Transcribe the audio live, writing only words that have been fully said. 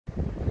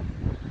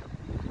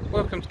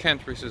Welcome to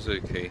Canterbury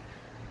Suzuki.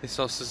 This is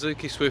our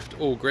Suzuki Swift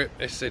ALLGRIP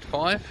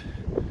SZ5.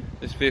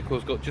 This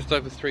vehicle's got just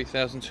over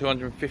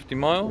 3,250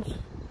 miles.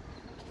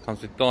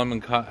 Comes with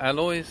diamond cut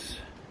alloys.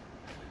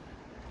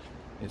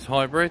 It's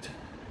hybrid.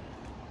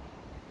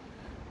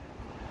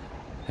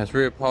 Has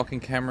rear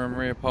parking camera and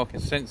rear parking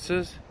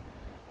sensors.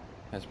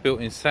 Has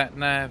built-in sat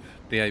nav,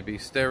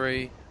 DAB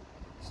stereo,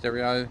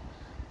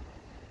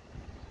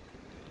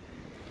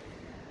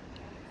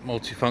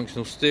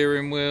 multifunctional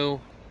steering wheel,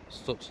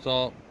 stop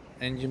start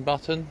engine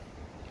button,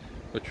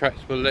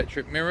 retractable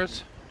electric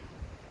mirrors.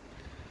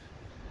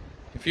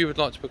 If you would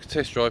like to book a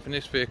test drive in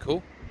this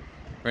vehicle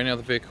or any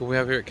other vehicle we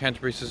have here at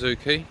Canterbury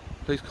Suzuki,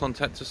 please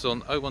contact us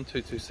on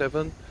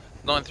 01227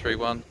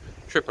 931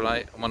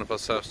 888 and one of our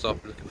sales staff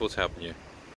will be looking forward to helping you.